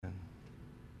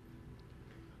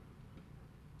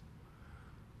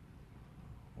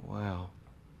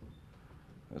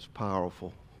That's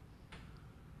powerful.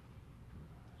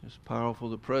 It's powerful.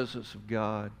 The presence of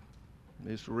God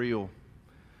is real.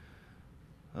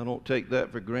 I don't take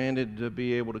that for granted to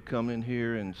be able to come in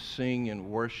here and sing and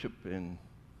worship. And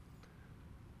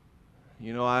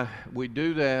we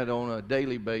do that on a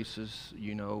daily basis,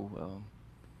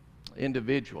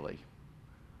 individually.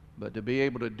 But to be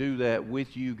able to do that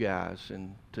with you guys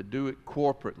and to do it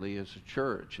corporately as a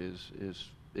church is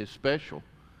special,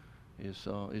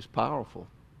 is powerful.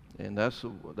 And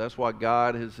that's why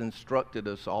God has instructed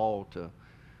us all to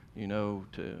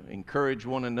encourage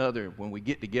one another when we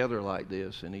get together like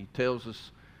this. And He tells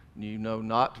us,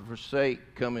 not to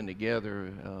forsake coming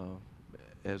together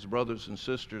as brothers and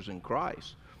sisters in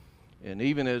Christ. And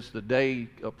even as the day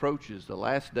approaches, the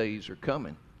last days are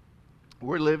coming.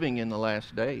 We're living in the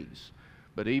last days.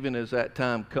 But even as that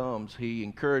time comes, He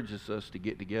encourages us to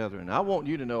get together. And I want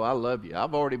you to know I love you.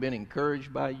 I've already been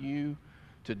encouraged by you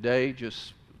today,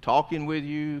 just talking with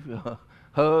you,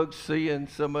 hugs, seeing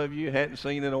some of you hadn't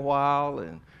seen in a while,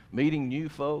 and meeting new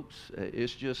folks.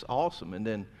 It's just awesome. And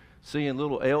then seeing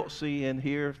little Elsie in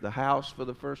here, the house for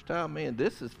the first time, man,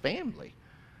 this is family.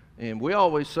 And we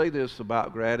always say this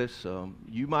about Gratis.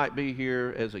 You might be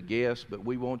here as a guest, but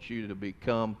we want you to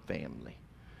become family,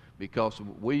 because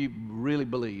we really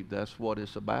believe that's what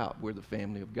it's about. We're the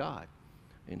family of God.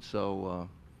 And so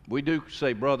we do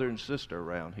say brother and sister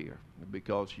around here,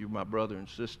 because you're my brother and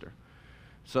sister.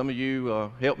 Some of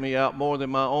you help me out more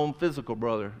than my own physical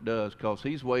brother does, because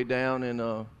he's way down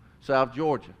in South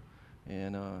Georgia,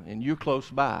 and you're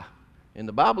close by. And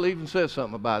the Bible even says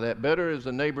something about that. Better is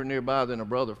a neighbor nearby than a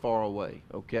brother far away,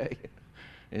 okay?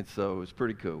 And so it's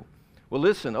pretty cool. Well,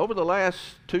 listen, over the last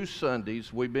 2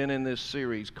 Sundays, we've been in this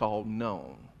series called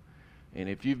Known. And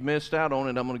if you've missed out on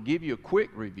it, I'm going to give you a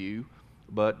quick review,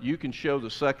 but you can show the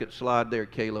second slide there,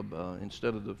 Caleb,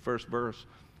 instead of the first verse.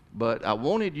 But I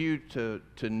wanted you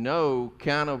to know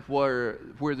kind of where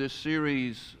this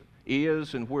series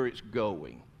is and where it's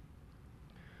going.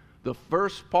 The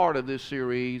first part of this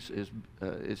series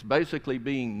is basically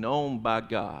being known by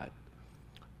God.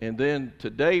 And then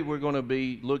today we're going to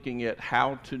be looking at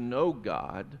how to know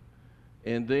God.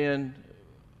 And then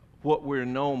what we're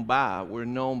known by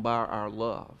our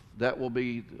love. That will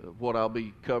be what I'll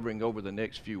be covering over the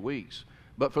next few weeks.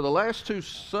 But for the last 2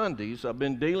 Sundays, I've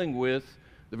been dealing with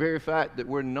the very fact that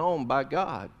we're known by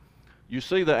God. You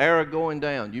see the arrow going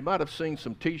down. You might have seen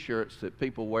some T-shirts that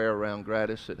people wear around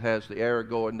Gratis that has the arrow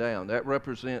going down. That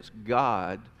represents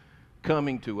God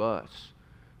coming to us.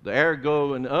 The arrow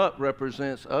going up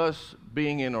represents us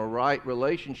being in a right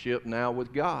relationship now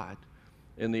with God.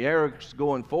 And the arrow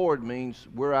going forward means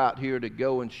we're out here to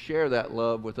go and share that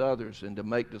love with others and to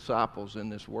make disciples in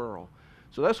this world.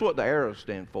 So that's what the arrows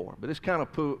stand for. But it's kind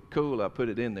of cool I put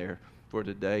it in there for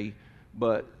today.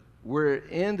 But we're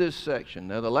in this section.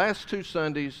 Now, the last 2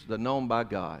 Sundays, the known by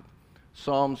God.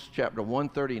 Psalms chapter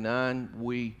 139,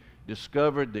 we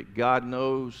discovered that God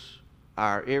knows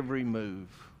our every move.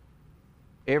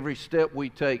 Every step we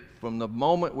take from the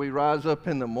moment we rise up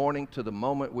in the morning to the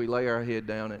moment we lay our head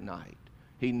down at night.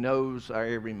 He knows our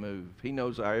every move. He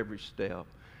knows our every step.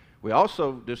 We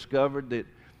also discovered that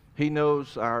He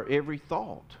knows our every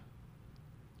thought.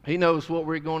 He knows what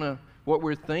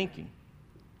we're thinking.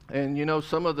 And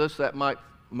some of us that might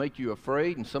make you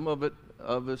afraid, and some of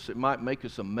us it might make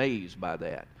us amazed by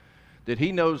that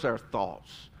He knows our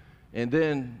thoughts. And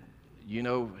then,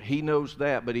 He knows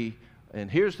that,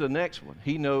 and here's the next one.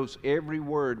 He knows every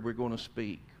word we're going to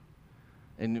speak.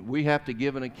 And we have to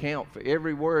give an account for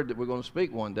every word that we're going to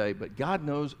speak one day, but God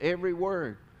knows every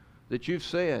word that you've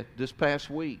said this past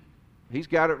week. He's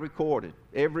got it recorded,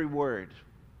 every word,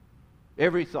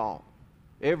 every thought,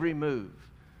 every move.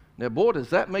 Now, boy, does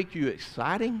that make you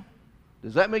exciting?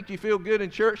 Does that make you feel good in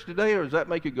church today, or does that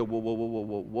make you go, whoa, whoa, whoa,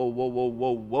 whoa, whoa, whoa, whoa,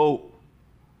 whoa, whoa,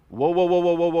 whoa, whoa, whoa,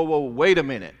 whoa, whoa, whoa, whoa, wait a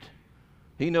minute.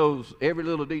 He knows every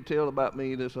little detail about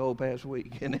me this whole past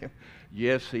week.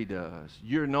 Yes, He does.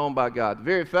 You're known by God. The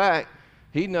very fact,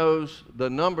 He knows the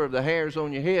number of the hairs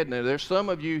on your head. Now, there's some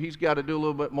of you He's got to do a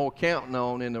little bit more counting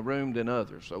on in the room than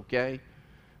others, okay?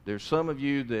 There's some of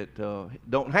you that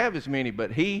don't have as many,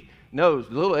 but He knows.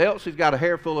 Little Elsie's got a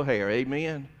hair full of hair,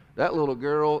 amen? That little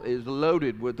girl is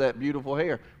loaded with that beautiful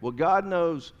hair. Well, God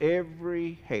knows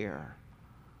every hair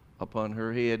upon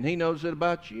her head, and He knows it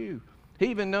about you. He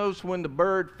even knows when the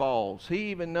bird falls. He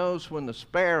even knows when the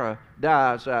sparrow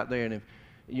dies out there. And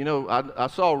I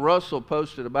saw Russell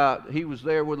posted about he was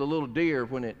there with a little deer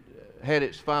when it had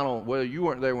its final, well, you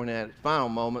weren't there when it had its final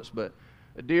moments, but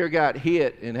a deer got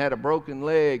hit and had a broken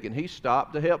leg, and he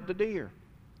stopped to help the deer.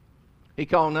 He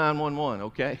called 911,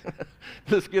 okay?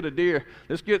 Let's get a deer.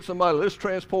 Let's get somebody. Let's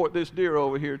transport this deer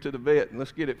over here to the vet and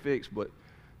let's get it fixed. But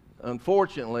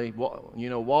unfortunately,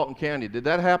 Walton County, did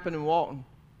that happen in Walton?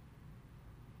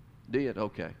 Did?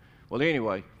 Okay. Well,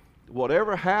 anyway,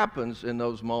 whatever happens in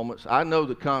those moments, I know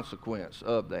the consequence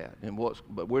of that.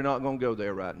 But we're not going to go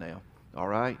there right now, all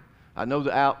right? I know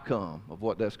the outcome of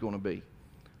what that's going to be.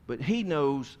 But he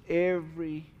knows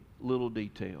every little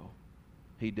detail.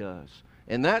 He does.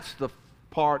 And that's the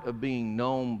part of being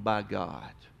known by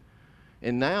God.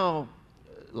 And now,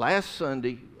 last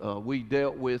Sunday, we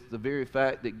dealt with the very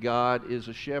fact that God is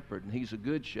a shepherd, and he's a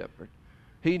good shepherd.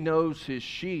 He knows his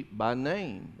sheep by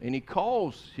name, and he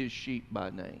calls his sheep by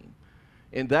name.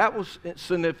 And that was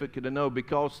significant to know,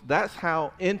 because that's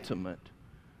how intimate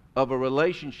of a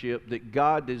relationship that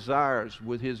God desires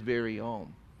with his very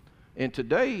own. And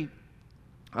today,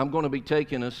 I'm going to be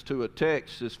taking us to a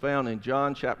text that's found in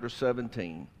John chapter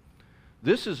 17.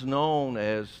 This is known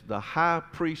as the high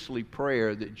priestly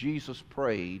prayer that Jesus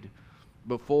prayed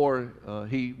before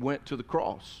he went to the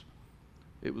cross.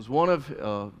 It was one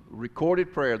of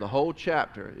recorded prayer. The whole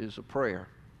chapter is a prayer.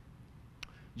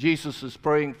 Jesus is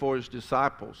praying for his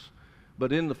disciples.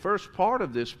 But in the first part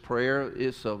of this prayer,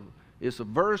 it's a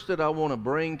verse that I want to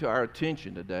bring to our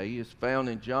attention today. It's found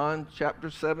in John chapter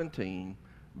 17,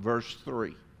 verse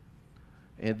 3.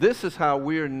 And this is how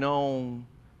we're known,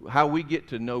 how we get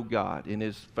to know God, and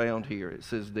it's found here. It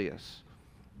says this: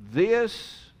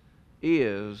 "This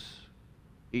is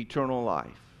eternal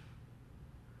life,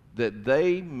 that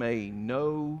they may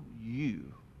know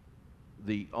you,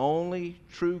 the only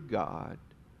true God,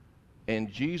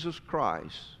 and Jesus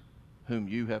Christ, whom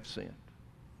you have sent."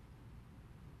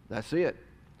 That's it.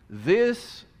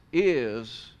 This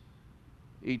is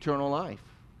eternal life,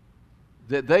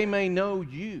 that they may know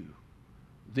you,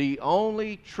 the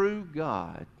only true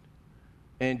God,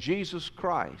 and Jesus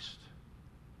Christ,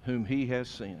 whom he has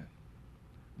sent.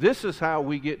 This is how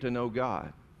we get to know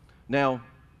God. Now,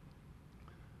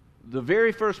 the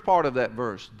very first part of that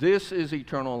verse, this is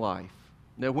eternal life.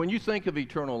 Now, when you think of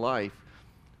eternal life,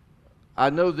 I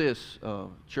know this,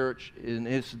 church, and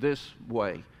it's this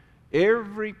way.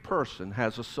 Every person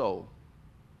has a soul.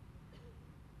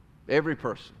 Every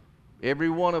person. Every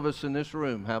one of us in this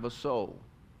room have a soul.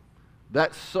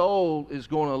 That soul is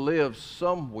going to live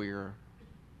somewhere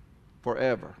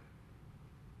forever.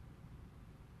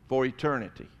 For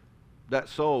eternity. That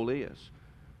soul is.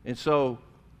 And so,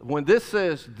 when this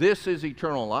says this is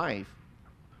eternal life,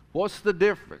 what's the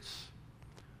difference?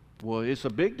 Well, it's a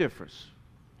big difference.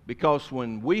 Because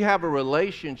when we have a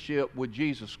relationship with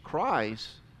Jesus Christ,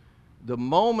 the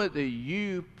moment that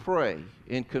you pray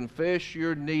and confess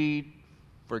your need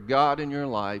for God in your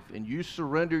life, and you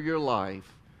surrender your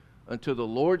life unto the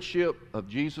lordship of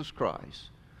Jesus Christ,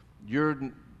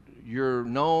 you're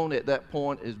known at that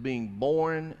point as being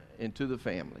born into the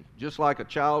family. Just like a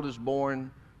child is born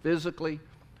physically,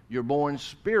 you're born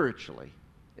spiritually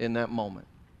in that moment.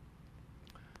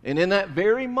 And in that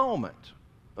very moment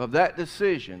of that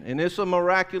decision, and it's a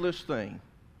miraculous thing,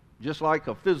 just like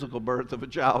a physical birth of a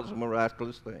child is a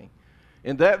miraculous thing.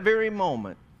 In that very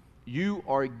moment, you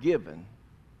are given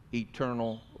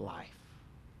eternal life.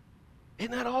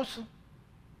 Isn't that awesome?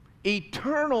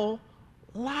 Eternal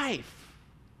life.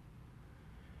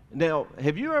 Now,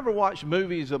 have you ever watched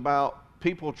movies about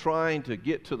people trying to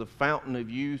get to the fountain of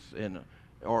youth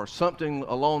or something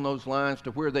along those lines,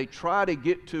 to where they try to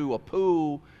get to a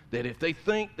pool that if they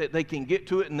think that they can get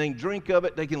to it and they drink of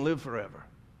it, they can live forever?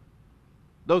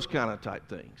 Those kind of type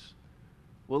things.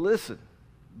 Well, listen,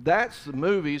 that's the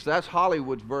movies, that's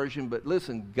Hollywood's version, but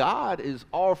listen, God is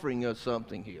offering us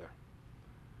something here.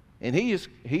 And He's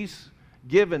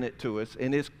given it to us,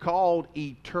 and it's called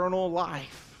eternal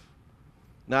life.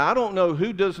 Now, I don't know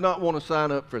who does not want to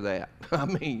sign up for that. I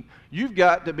mean, you've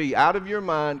got to be out of your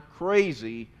mind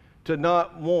crazy to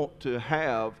not want to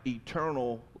have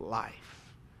eternal life.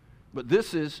 But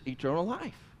this is eternal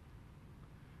life.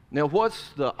 Now, what's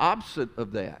the opposite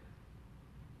of that?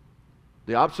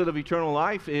 The opposite of eternal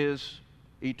life is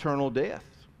eternal death.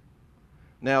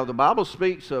 Now, the Bible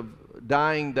speaks of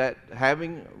dying, but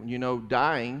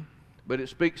it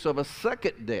speaks of a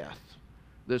second death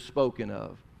that's spoken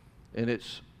of. And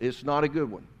it's not a good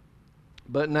one.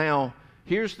 But now,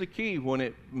 here's the key. When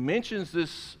it mentions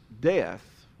this death,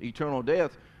 eternal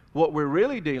death, what we're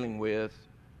really dealing with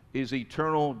is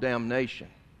eternal damnation,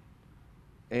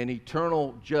 and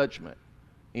eternal judgment,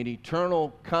 and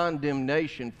eternal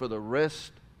condemnation for the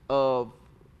rest of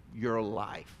your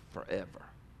life forever.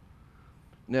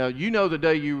 Now, you know the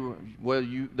day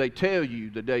they tell you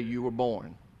the day you were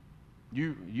born.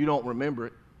 You don't remember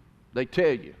it. They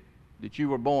tell you. that you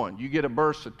were born. You get a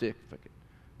birth certificate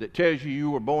that tells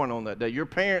you were born on that day. Your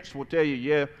parents will tell you,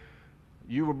 yeah,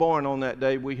 you were born on that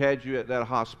day. We had you at that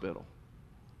hospital.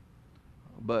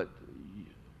 But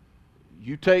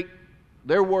you take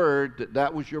their word that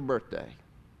that was your birthday.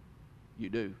 You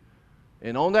do.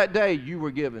 And on that day, you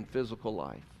were given physical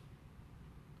life.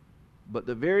 But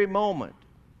the very moment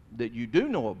that you do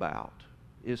know about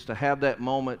is to have that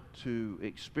moment to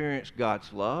experience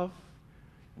God's love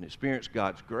and experience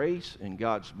God's grace and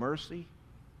God's mercy,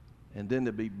 and then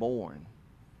to be born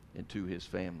into His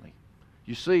family.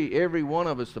 You see, every one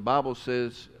of us, the Bible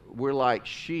says, we're like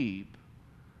sheep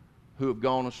who have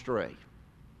gone astray.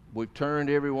 We've turned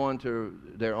everyone to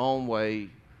their own way,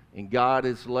 and God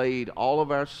has laid all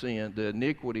of our sin, the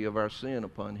iniquity of our sin,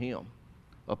 upon Him,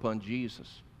 upon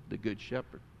Jesus, the Good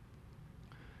Shepherd.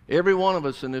 Every one of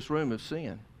us in this room have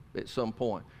sinned at some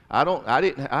point. I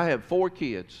have 4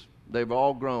 kids. They've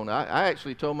all grown. I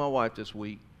actually told my wife this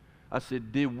week, I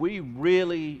said, did we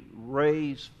really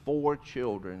raise 4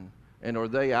 children, and are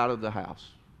they out of the house?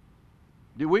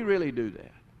 Did we really do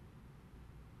that?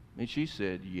 And she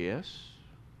said, yes,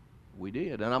 we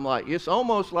did. And I'm like, it's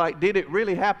almost like, did it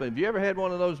really happen? Have you ever had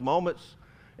one of those moments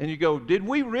and you go, did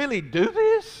we really do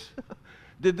this?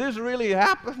 Did this really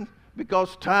happen?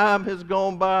 Because time has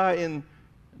gone by and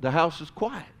the house is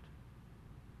quiet.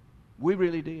 We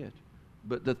really did.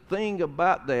 But the thing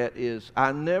about that is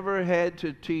I never had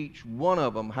to teach one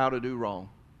of them how to do wrong.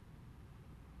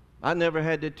 I never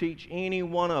had to teach any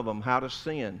one of them how to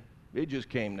sin. It just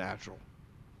came natural.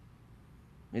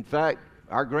 In fact,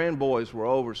 our grandboys were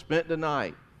over, spent the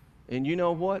night. And you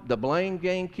know what? The blame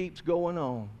game keeps going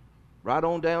on, right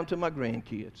on down to my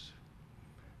grandkids.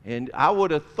 And I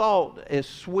would have thought, as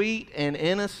sweet and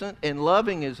innocent and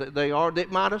loving as they are,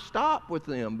 that might have stopped with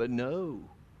them. But no.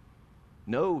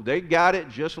 No, they got it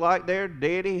just like their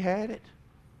daddy had it.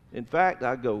 In fact,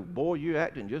 I go, boy, you're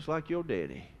acting just like your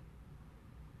daddy.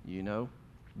 You know?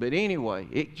 But anyway,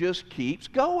 it just keeps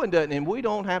going, doesn't it? And we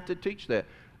don't have to teach that.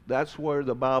 That's where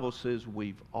the Bible says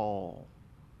we've all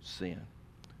sinned.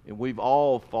 And we've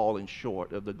all fallen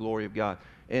short of the glory of God.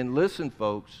 And listen,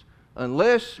 folks,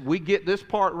 unless we get this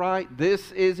part right,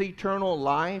 this is eternal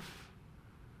life.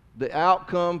 The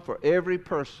outcome for every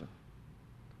person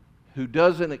who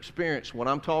doesn't experience what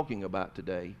I'm talking about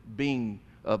today, being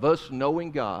of us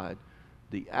knowing God,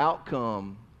 the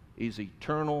outcome is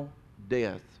eternal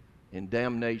death and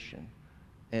damnation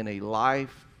and a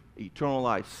life, eternal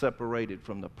life separated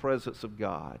from the presence of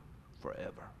God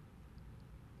forever.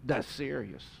 That's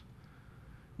serious.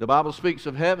 The Bible speaks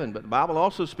of heaven, but the Bible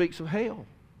also speaks of hell.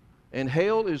 And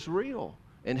hell is real.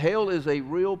 And hell is a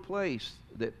real place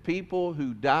that people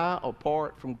who die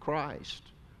apart from Christ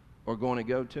are going to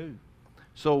go to.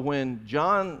 So when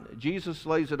Jesus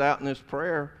lays it out in this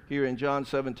prayer here in John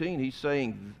 17, he's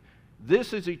saying,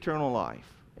 this is eternal life.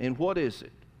 And what is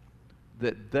it?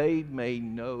 That they may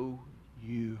know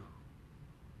you.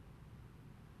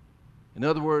 In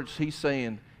other words, he's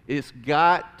saying, it's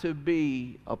got to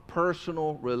be a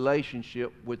personal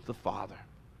relationship with the Father.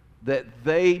 That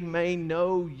they may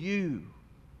know you.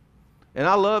 And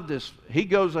I love this. He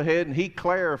goes ahead and he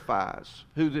clarifies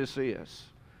who this is.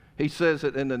 He says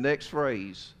it in the next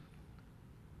phrase.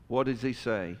 What does he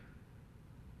say?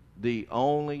 The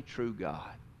only true God.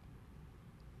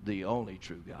 The only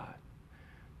true God.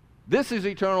 This is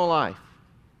eternal life.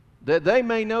 That they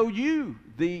may know you,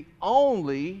 the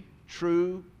only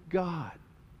true God.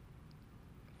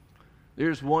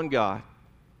 There's one God.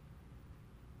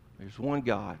 There's one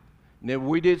God. Now,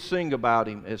 we did sing about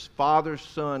Him as Father,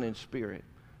 Son, and Spirit.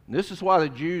 And this is why the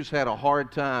Jews had a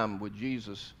hard time with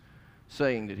Jesus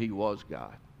saying that He was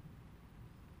God.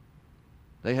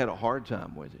 They had a hard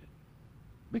time with it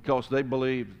because they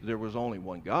believed there was only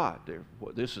one God.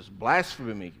 This is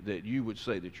blasphemy that you would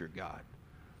say that you're God.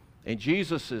 And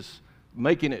Jesus is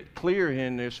making it clear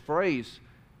in this phrase,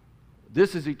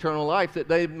 this is eternal life, that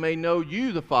they may know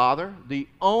you, the Father, the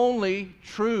only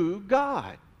true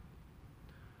God.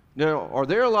 Now, are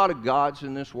there a lot of gods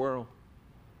in this world?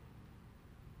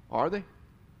 Are they?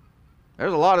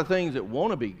 There's a lot of things that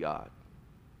want to be God.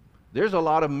 There's a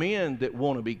lot of men that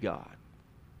want to be God.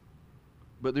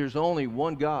 But there's only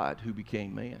one God who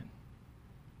became man.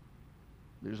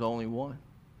 There's only one.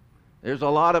 There's a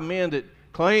lot of men that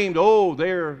claimed,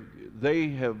 they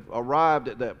have arrived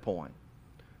at that point.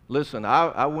 Listen,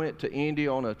 I went to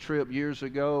India on a trip years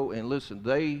ago, and listen,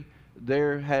 they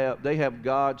have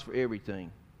gods for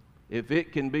everything. If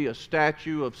it can be a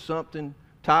statue of something,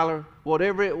 Tyler,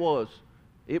 whatever it was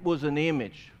an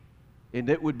image, and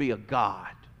it would be a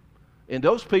god. And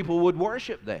those people would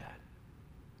worship that.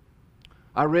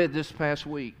 I read this past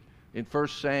week in 1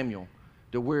 Samuel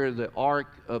to where the Ark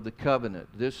of the Covenant,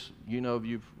 this, you know, if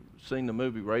you've seen the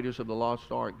movie Raiders of the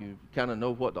Lost Ark, you kind of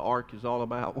know what the Ark is all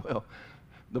about. Well,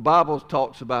 the Bible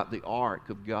talks about the Ark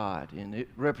of God, and it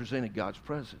represented God's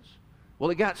presence. Well,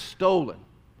 it got stolen,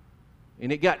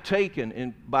 and it got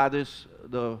taken by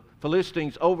the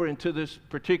Philistines over into this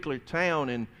particular town,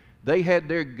 and they had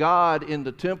their god in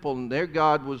the temple, and their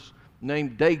god was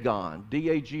named Dagon,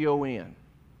 D-A-G-O-N.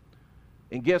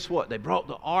 And guess what? They brought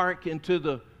the ark into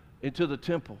the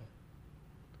temple.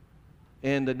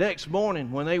 And the next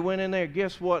morning, when they went in there,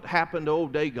 guess what happened to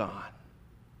old Dagon?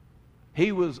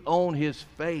 He was on his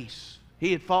face.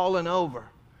 He had fallen over.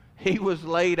 He was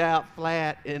laid out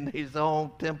flat in his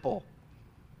own temple.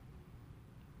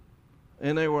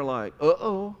 And they were like,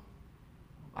 uh-oh,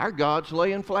 our God's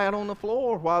laying flat on the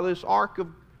floor while this ark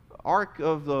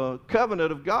of the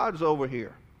covenant of God's over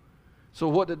here. So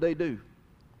what did they do?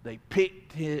 They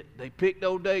picked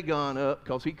old Dagon up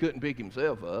because he couldn't pick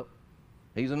himself up.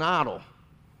 He's an idol.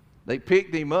 They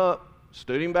picked him up,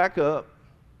 stood him back up.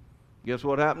 Guess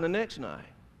what happened the next night?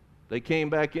 They came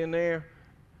back in there,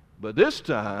 but this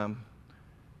time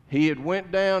he had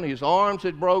went down, his arms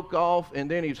had broke off, and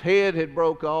then his head had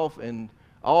broke off, and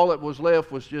all that was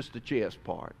left was just the chest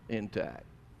part intact.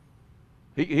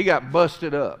 He got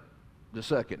busted up the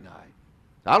second night.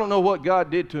 I don't know what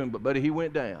God did to him, but he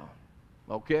went down.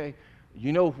 Okay?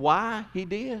 You know why he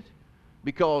did?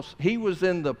 Because he was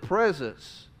in the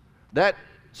presence, that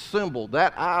symbol,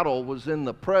 that idol was in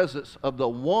the presence of the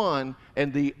one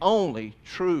and the only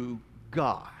true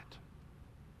God.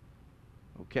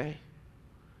 Okay?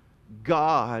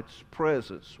 God's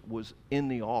presence was in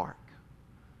the ark.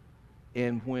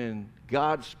 And when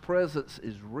God's presence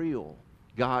is real,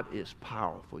 God is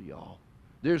powerful, y'all.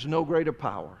 There's no greater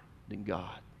power than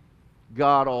God.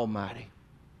 God Almighty.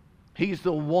 He's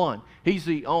the one. He's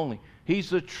the only. He's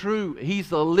the true. He's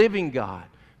the living God.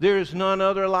 There is none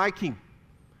other like him.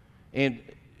 And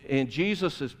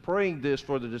Jesus is praying this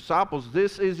for the disciples.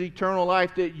 This is eternal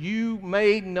life, that you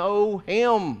may know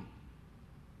him.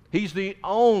 He's the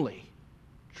only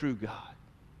true God.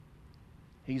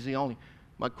 He's the only.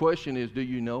 My question is, do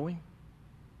you know him?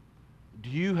 Do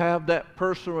you have that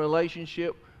personal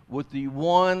relationship with the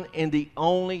one and the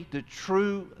only, the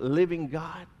true living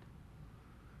God?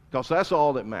 Because that's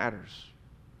all that matters.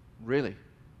 Really.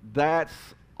 That's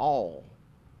all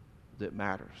that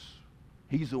matters.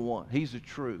 He's the one. He's the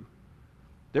true.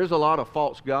 There's a lot of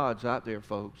false gods out there,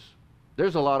 folks.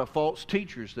 There's a lot of false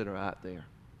teachers that are out there.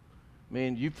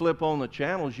 Man, you flip on the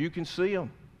channels, you can see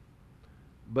them.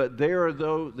 But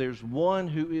there's one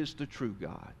who is the true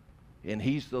God, and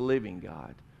he's the living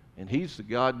God, and he's the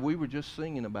God we were just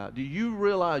singing about. Do you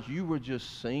realize you were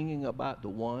just singing about the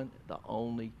one, the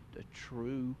only, the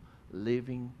true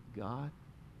living God?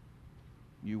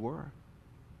 You were.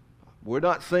 We're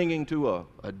not singing to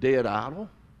a dead idol.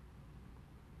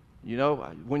 You know,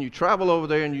 when you travel over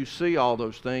there and you see all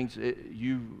those things,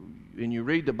 you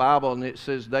read the Bible and it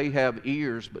says they have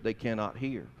ears but they cannot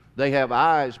hear. They have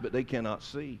eyes but they cannot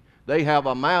see. They have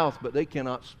a mouth but they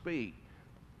cannot speak.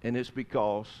 And it's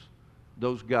because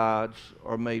those gods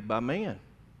are made by man.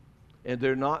 And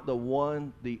they're not the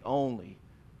one, the only,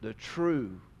 the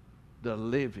true, the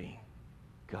living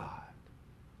God.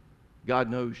 God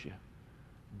knows you.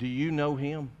 Do you know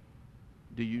him?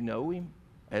 Do you know him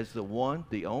as the one,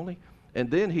 the only? And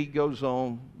then he goes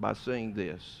on by saying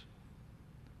this,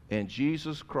 and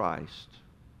Jesus Christ,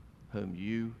 whom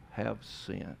you have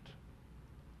sent.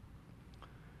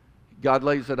 God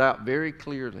lays it out very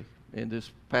clearly in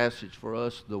this passage for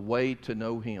us, the way to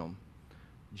know him.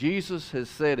 Jesus has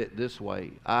said it this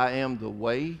way, I am the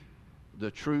way,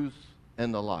 the truth,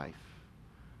 and the life.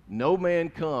 No man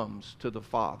comes to the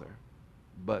Father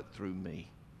but through me.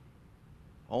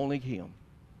 Only him.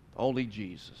 Only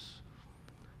Jesus.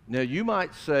 Now you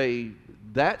might say,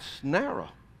 that's narrow.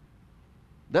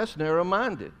 That's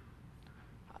narrow-minded.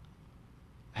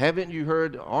 Haven't you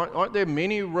heard, aren't there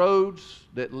many roads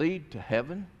that lead to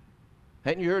heaven?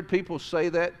 Hadn't you heard people say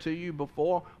that to you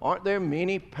before? Aren't there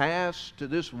many paths to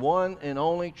this one and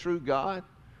only true God?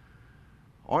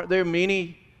 Aren't there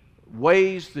many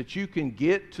ways that you can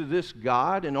get to this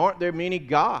God? And aren't there many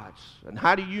gods? And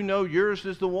how do you know yours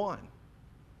is the one?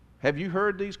 Have you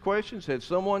heard these questions? Has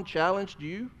someone challenged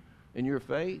you in your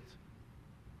faith?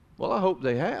 Well, I hope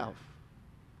they have.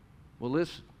 Well,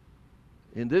 listen.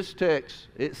 In this text,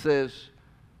 it says,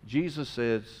 Jesus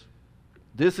says,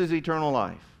 this is eternal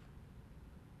life,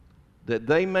 that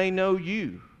they may know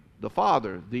you, the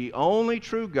Father, the only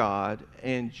true God,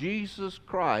 and Jesus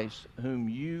Christ, whom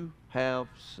you have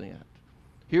sent.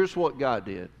 Here's what God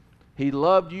did. He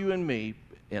loved you and me,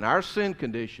 in our sin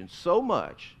condition so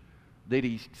much that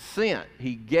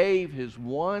he gave his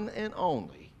one and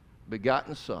only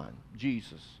begotten Son,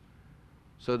 Jesus,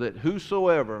 so that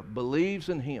whosoever believes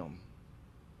in him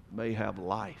may have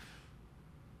life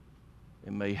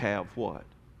and may have what?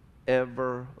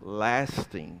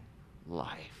 Everlasting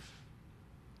life.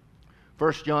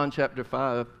 1 John chapter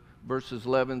 5, verses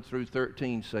 11 through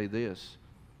 13 say this: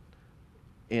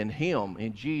 in him,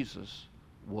 in Jesus,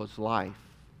 was life.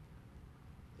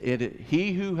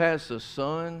 He who has the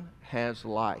Son has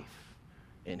life.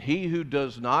 And he who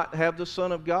does not have the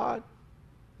Son of God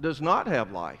does not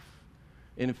have life.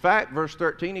 In fact, verse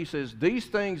 13, he says, these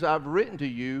things I've written to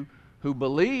you who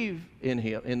believe in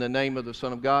him, in the name of the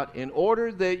Son of God, in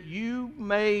order that you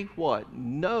may what?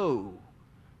 Know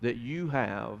that you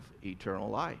have eternal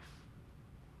life.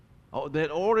 Oh,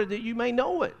 in order that you may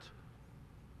know it.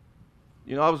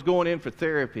 You know, I was going in for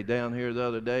therapy down here the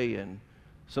other day, and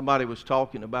somebody was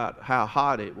talking about how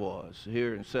hot it was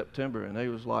here in September, and they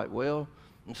was like, well,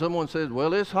 and someone said,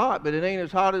 well, it's hot, but it ain't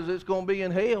as hot as it's going to be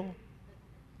in hell.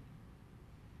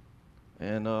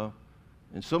 And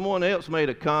someone else made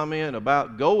a comment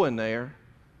about going there,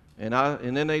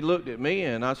 and then they looked at me,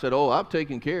 and I said, oh, I've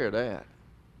taken care of that.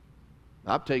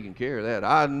 I've taken care of that.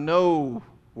 I know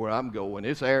where I'm going.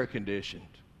 It's air conditioned.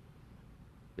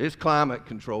 It's climate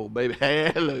controlled, baby.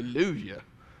 Hallelujah.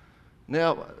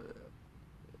 Now,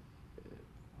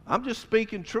 I'm just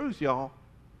speaking truth, y'all.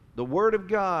 The Word of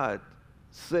God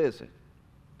says it.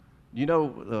 You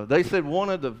know, they said one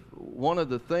of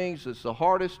the things that's the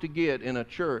hardest to get in a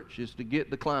church is to get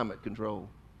the climate control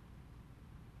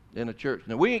in a church.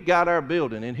 Now, we ain't got our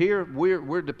building, and here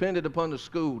we're dependent upon the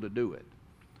school to do it.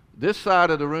 This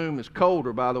side of the room is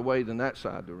colder, by the way, than that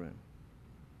side of the room.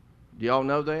 Do y'all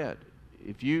know that?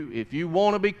 If you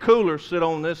want to be cooler, sit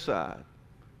on this side,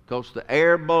 because the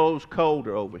air blows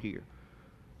colder over here.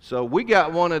 So we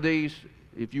got one of these.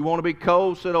 If you want to be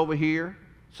cold, sit over here.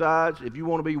 Sides. If you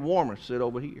want to be warmer, sit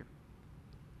over here.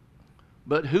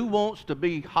 But who wants to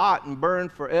be hot and burn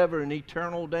forever in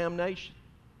eternal damnation?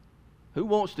 Who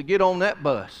wants to get on that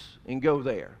bus and go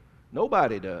there?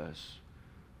 Nobody does.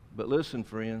 But listen,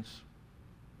 friends,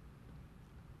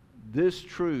 this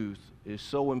truth is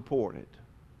so important,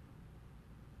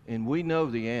 and we know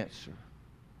the answer.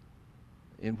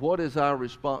 And what is our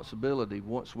responsibility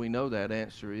once we know that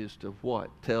answer is to what?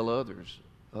 Tell others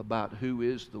about who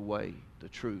is the way, the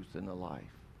truth, and the life.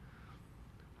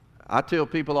 I tell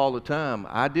people all the time,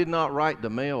 I did not write the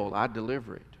mail, I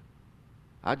deliver it.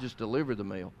 I just deliver the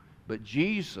mail. But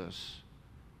Jesus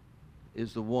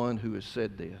is the one who has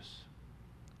said this.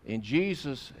 And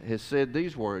Jesus has said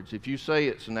these words. If you say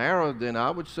it's narrow, then I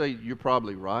would say you're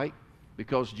probably right,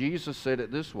 because Jesus said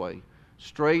it this way: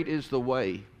 straight is the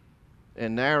way,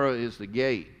 and narrow is the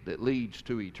gate that leads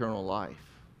to eternal life.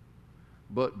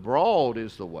 But broad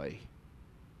is the way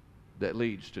that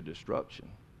leads to destruction.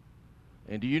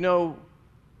 And do you know,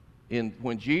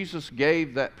 when Jesus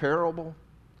gave that parable,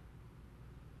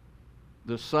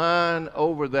 the sign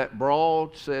over that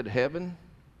broad said heaven,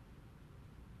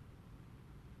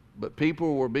 but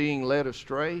people were being led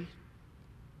astray.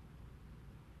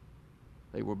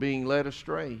 They were being led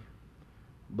astray.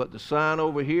 But the sign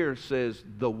over here says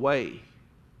the way,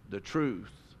 the truth,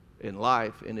 and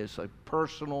life, and it's a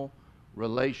personal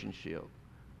relationship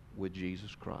with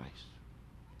Jesus Christ.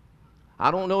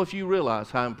 I don't know if you realize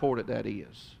how important that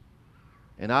is.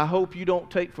 And I hope you don't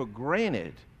take for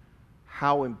granted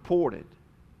how important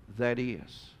that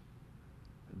is.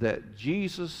 That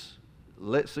Jesus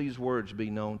lets these words be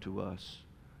known to us.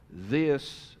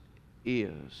 This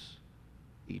is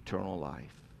eternal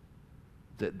life,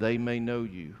 that they may know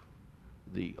you,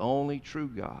 the only true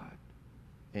God,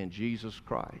 and Jesus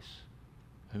Christ,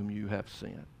 whom you have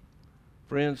sent.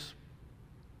 Friends,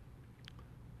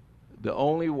 the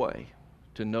only way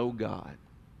to know God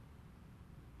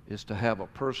is to have a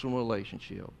personal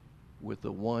relationship with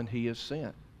the one He has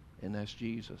sent, and that's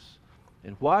Jesus.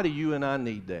 And why do you and I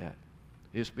need that?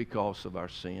 It's because of our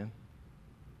sin.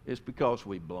 It's because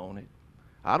we've blown it.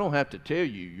 I don't have to tell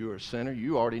you you're a sinner.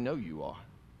 You already know you are.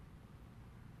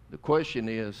 The question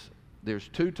is, there's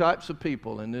two types of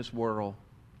people in this world.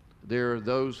 There are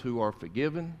those who are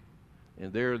forgiven,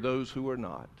 and there are those who are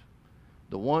not.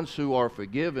 The ones who are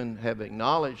forgiven have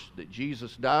acknowledged that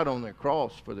Jesus died on their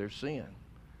cross for their sin.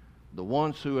 The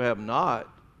ones who have not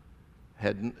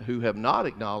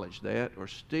acknowledged that or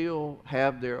still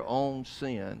have their own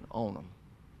sin on them.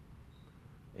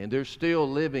 And they're still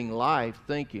living life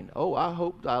thinking, oh, I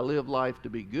hope I live life to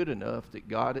be good enough that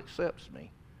God accepts me.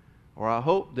 Or I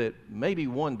hope that maybe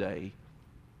one day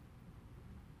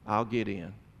I'll get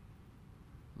in.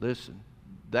 Listen,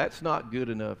 That's not good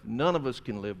enough. None of us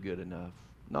can live good enough.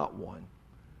 Not one.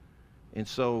 And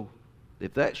so,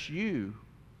 if that's you,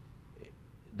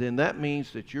 then that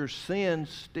means that your sin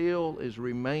still is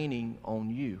remaining on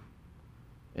you.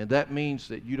 And that means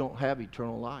that you don't have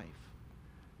eternal life.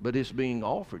 But it's being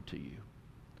offered to you.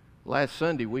 Last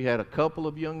Sunday, we had a couple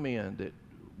of young men that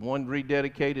one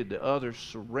rededicated, the other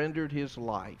surrendered his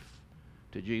life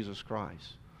to Jesus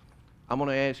Christ. I'm going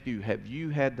to ask you, have you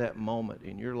had that moment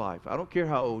in your life? I don't care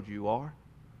how old you are.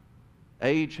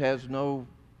 Age has no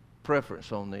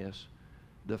preference on this.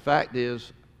 The fact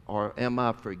is, am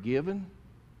I forgiven?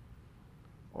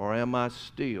 Or am I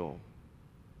still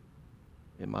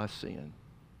in my sin?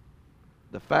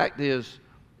 The fact is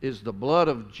the blood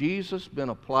of Jesus been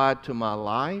applied to my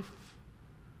life?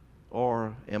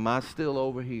 Or am I still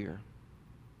over here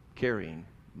carrying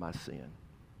my sin?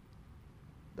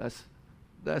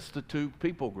 That's the two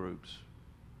people groups.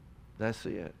 That's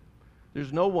it.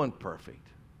 There's no one perfect.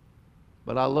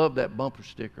 But I love that bumper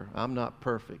sticker. I'm not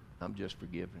perfect. I'm just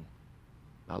forgiven.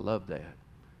 I love that.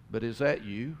 But is that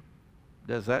you?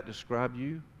 Does that describe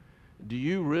you? Do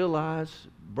you realize,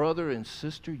 brother and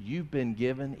sister, you've been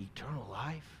given eternal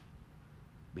life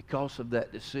because of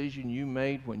that decision you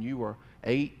made when you were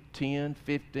 8, 10,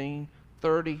 15,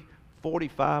 30,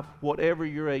 45, whatever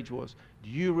your age was? Do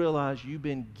you realize you've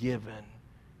been given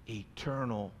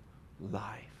eternal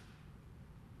life?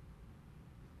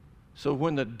 So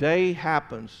when the day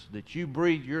happens that you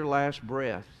breathe your last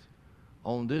breath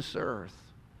on this earth,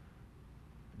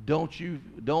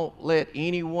 don't let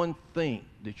anyone think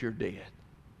that you're dead,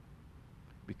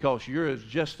 because you're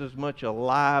just as much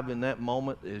alive in that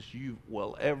moment as you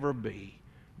will ever be,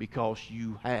 because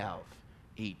you have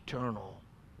eternal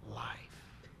life.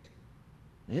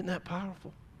 Isn't that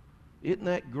powerful? Isn't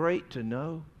that great to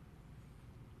know?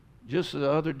 Just the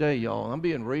other day, y'all, I'm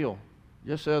being real.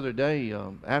 Just the other day,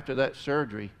 after that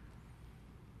surgery,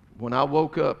 when I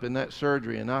woke up in that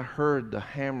surgery and I heard the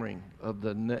hammering of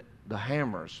the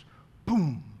hammers,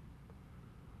 boom,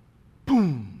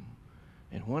 boom.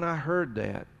 And when I heard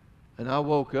that and I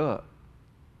woke up,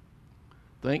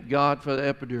 thank God for the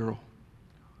epidural,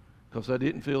 because I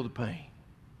didn't feel the pain.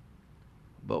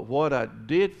 But what I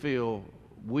did feel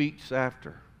weeks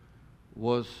after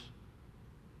was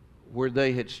where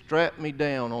they had strapped me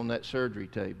down on that surgery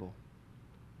table,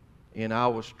 and I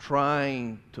was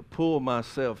trying to pull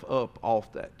myself up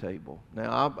off that table.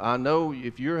 Now, I know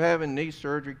if you're having knee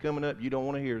surgery coming up, you don't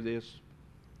want to hear this,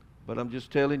 but I'm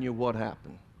just telling you what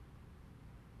happened.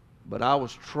 But I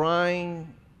was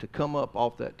trying to come up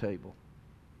off that table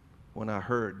when I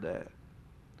heard that.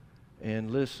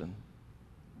 And listen,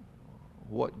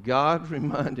 what God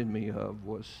reminded me of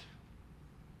was,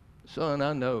 son,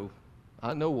 I know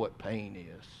what pain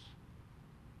is.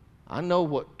 I know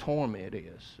what torment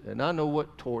is, and I know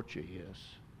what torture is.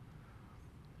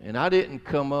 And I didn't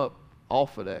come up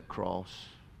off of that cross.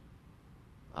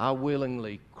 I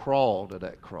willingly crawled to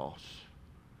that cross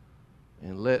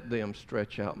and let them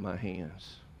stretch out my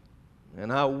hands. And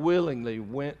I willingly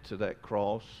went to that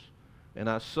cross, and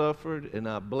I suffered, and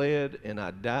I bled, and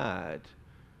I died,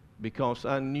 because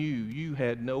I knew you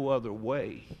had no other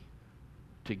way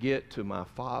to get to my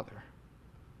Father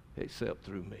except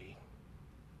through me.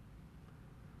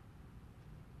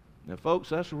 Now, folks,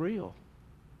 that's real.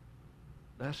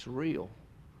 That's real.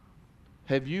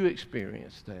 Have you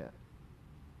experienced that?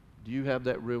 Do you have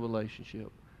that real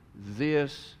relationship?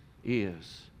 This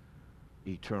is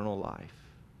eternal life,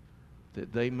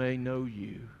 that they may know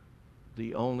you,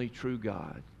 the only true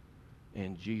God,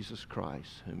 and Jesus Christ,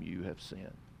 whom you have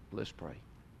sent. Let's pray.